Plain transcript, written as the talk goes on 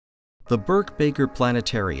The Burke-Baker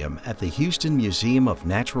Planetarium at the Houston Museum of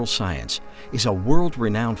Natural Science is a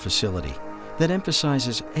world-renowned facility that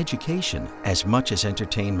emphasizes education as much as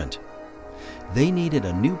entertainment. They needed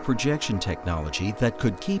a new projection technology that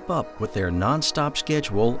could keep up with their non-stop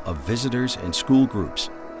schedule of visitors and school groups,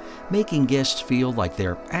 making guests feel like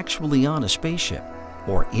they're actually on a spaceship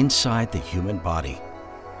or inside the human body.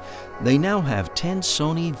 They now have 10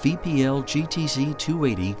 Sony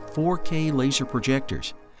VPL-GTZ280 4K laser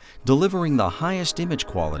projectors, delivering the highest image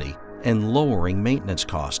quality and lowering maintenance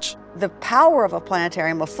costs. The power of a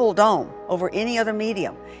planetarium, a full dome, over any other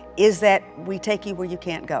medium, is that we take you where you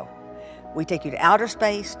can't go. We take you to outer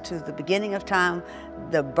space, to the beginning of time,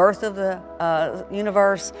 the birth of the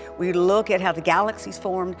universe. We look at how the galaxies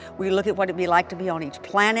formed. We look at what it'd be like to be on each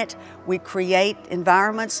planet. We create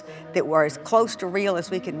environments that were as close to real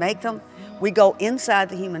as we can make them. We go inside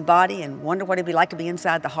the human body and wonder what it'd be like to be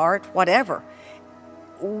inside the heart, whatever.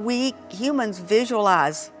 We humans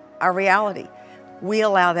visualize our reality. We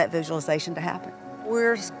allow that visualization to happen.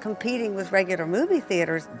 We're competing with regular movie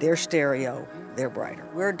theaters. They're stereo, they're brighter.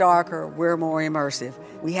 We're darker, we're more immersive.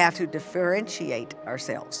 We have to differentiate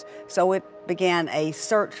ourselves. So it began a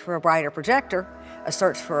search for a brighter projector, a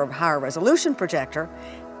search for a higher resolution projector,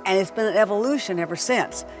 and it's been an evolution ever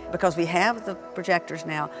since. Because we have the projectors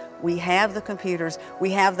now, we have the computers,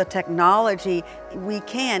 we have the technology, we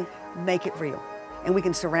can make it real. And we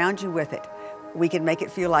can surround you with it. We can make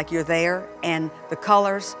it feel like you're there, and the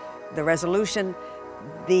colors, the resolution,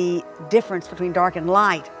 the difference between dark and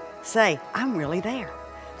light say, I'm really there.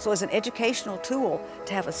 So it's an educational tool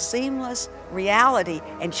to have a seamless reality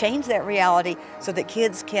and change that reality so that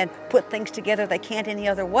kids can put things together they can't any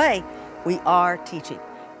other way. We are teaching.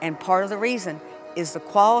 And part of the reason is the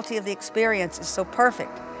quality of the experience is so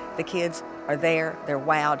perfect. The kids are there, they're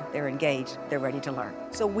wowed, they're engaged, they're ready to learn.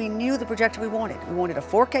 So we knew the projector we wanted. We wanted a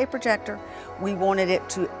 4K projector, we wanted it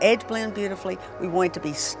to edge blend beautifully, we wanted it to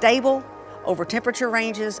be stable over temperature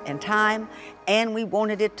ranges and time, and we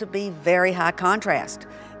wanted it to be very high contrast.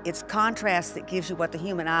 It's contrast that gives you what the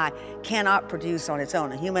human eye cannot produce on its own.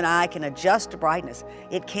 The human eye can adjust to brightness.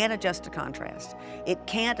 It can't adjust to contrast. It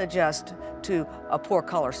can't adjust to a poor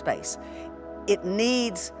color space. It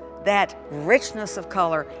needs that richness of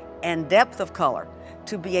color and depth of color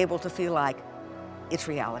to be able to feel like it's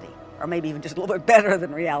reality, or maybe even just a little bit better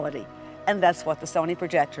than reality. And that's what the Sony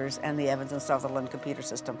projectors and the Evans and Sutherland computer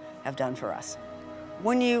system have done for us.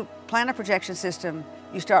 When you plan a projection system,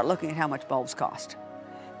 you start looking at how much bulbs cost.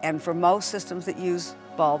 And for most systems that use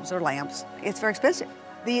bulbs or lamps, it's very expensive.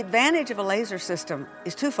 The advantage of a laser system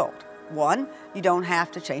is twofold. One, you don't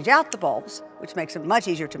have to change out the bulbs, which makes them much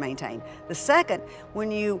easier to maintain. The second,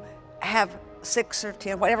 when you have 6 or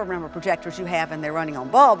 10, whatever number of projectors you have and they're running on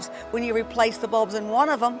bulbs, when you replace the bulbs in one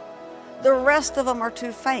of them, the rest of them are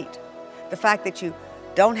too faint. The fact that you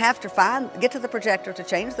don't have to get to the projector to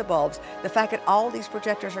change the bulbs, the fact that all these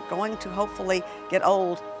projectors are going to hopefully get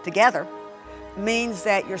old together, means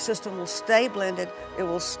that your system will stay blended, it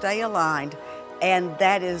will stay aligned, and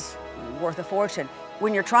that is worth a fortune.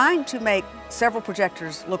 When you're trying to make several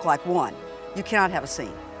projectors look like one, you cannot have a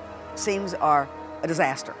seam. Seams are a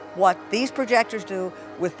disaster. What these projectors do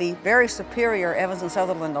with the very superior Evans and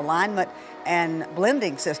Sutherland alignment and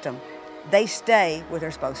blending system, they stay where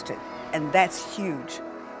they're supposed to. And that's huge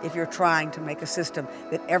if you're trying to make a system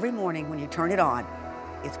that every morning when you turn it on,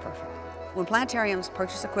 it's perfect. When planetariums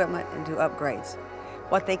purchase equipment and do upgrades,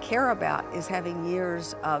 what they care about is having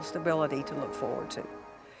years of stability to look forward to.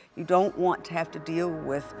 You don't want to have to deal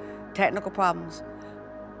with technical problems,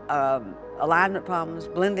 alignment problems,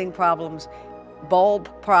 blending problems, bulb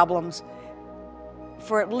problems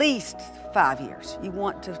for at least 5 years. You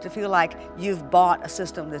want to feel like you've bought a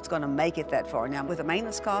system that's going to make it that far. Now, with the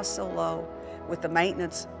maintenance costs so low, with the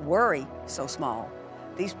maintenance worry so small,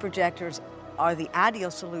 these projectors are the ideal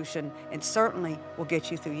solution and certainly will get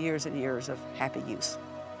you through years and years of happy use.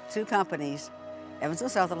 2 companies, Evans and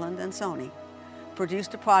Sutherland and Sony,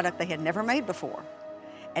 produced a product they had never made before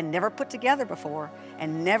and never put together before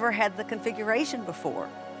and never had the configuration before.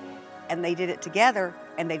 And they did it together,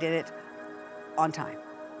 and they did it on time,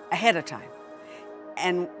 ahead of time.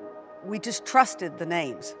 And we just trusted the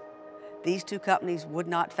names. These 2 companies would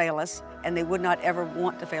not fail us, and they would not ever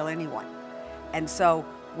want to fail anyone. And so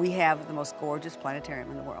we have the most gorgeous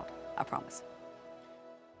planetarium in the world, I promise.